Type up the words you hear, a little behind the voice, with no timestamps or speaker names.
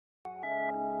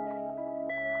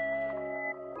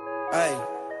Hey,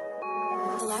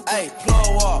 hey,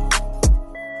 plug up.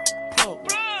 Plug.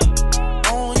 I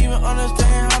don't even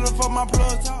understand how the fuck my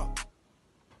plug talk.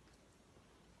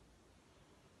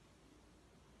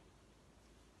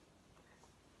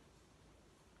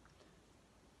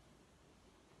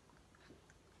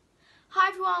 Hi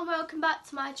everyone, welcome back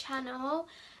to my channel.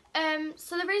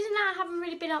 So the reason that I haven't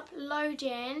really been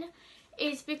uploading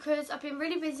is because I've been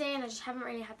really busy and I just haven't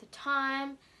really had the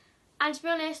time. And to be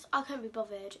honest, I couldn't be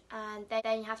bothered. And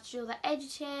then you have to do all the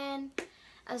editing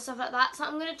and stuff like that. So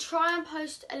I'm going to try and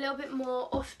post a little bit more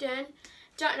often.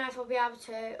 Don't know if I'll be able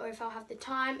to or if I'll have the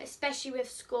time, especially with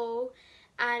school.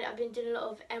 And I've been doing a lot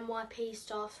of MYP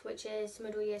stuff, which is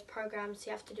middle years programme, so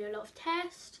you have to do a lot of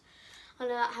tests. I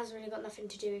know that hasn't really got nothing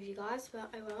to do with you guys,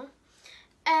 but oh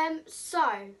well. So,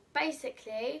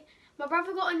 basically, my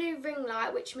brother got a new ring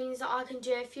light, which means that I can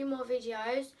do a few more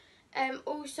videos.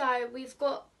 Also, we've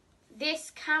got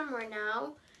this camera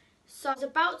now. So, I was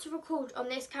about to record on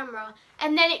this camera,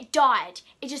 and then it died.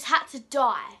 It just had to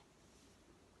die.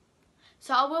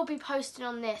 So, I will be posting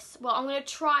on this. Well, I'm going to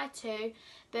try to,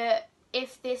 but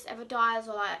if this ever dies,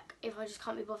 or like, if I just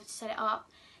can't be bothered to set it up,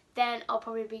 then I'll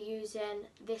probably be using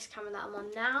this camera that I'm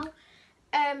on now.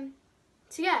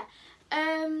 So yeah,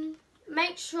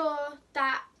 make sure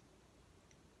that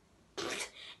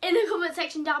in the comment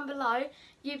section down below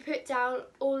you put down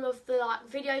all of the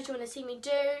videos you want to see me do.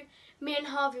 Me and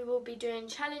Harvey will be doing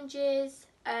challenges.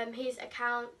 His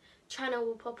channel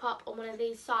will pop up on one of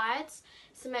these sides,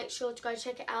 so make sure to go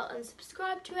check it out and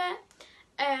subscribe to it.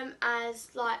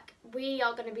 As we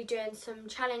are going to be doing some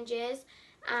challenges.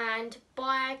 And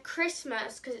by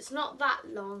Christmas, because it's not that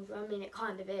long, I mean it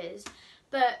kind of is,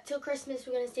 but till Christmas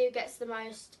we're going to see who gets the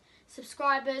most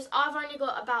subscribers. I've only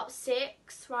got about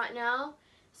 6 right now,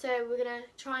 so we're going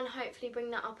to try and hopefully bring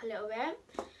that up a little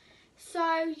bit.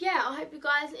 So yeah, I hope you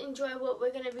guys enjoy what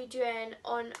we're going to be doing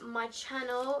on my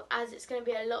channel, as it's going to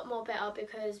be a lot more better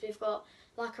because we've got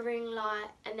like a ring light,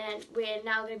 and then we're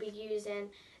now going to be using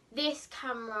this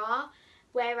camera.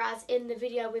 Whereas in the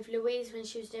video with Louise when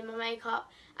she was doing my makeup,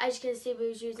 as you can see, we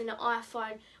was using an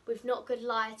iPhone with not good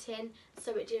lighting,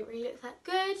 so it didn't really look that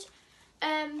good.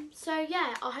 So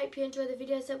yeah, I hope you enjoy the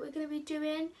videos that we're going to be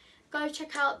doing. Go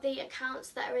check out the accounts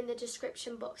that are in the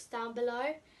description box down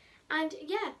below. And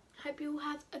yeah, hope you all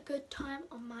have a good time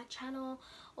on my channel.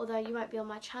 Although you won't be on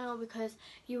my channel because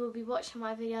you will be watching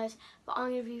my videos, but I'm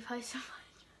going to be posting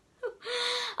my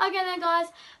channel. Okay then guys,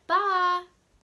 bye!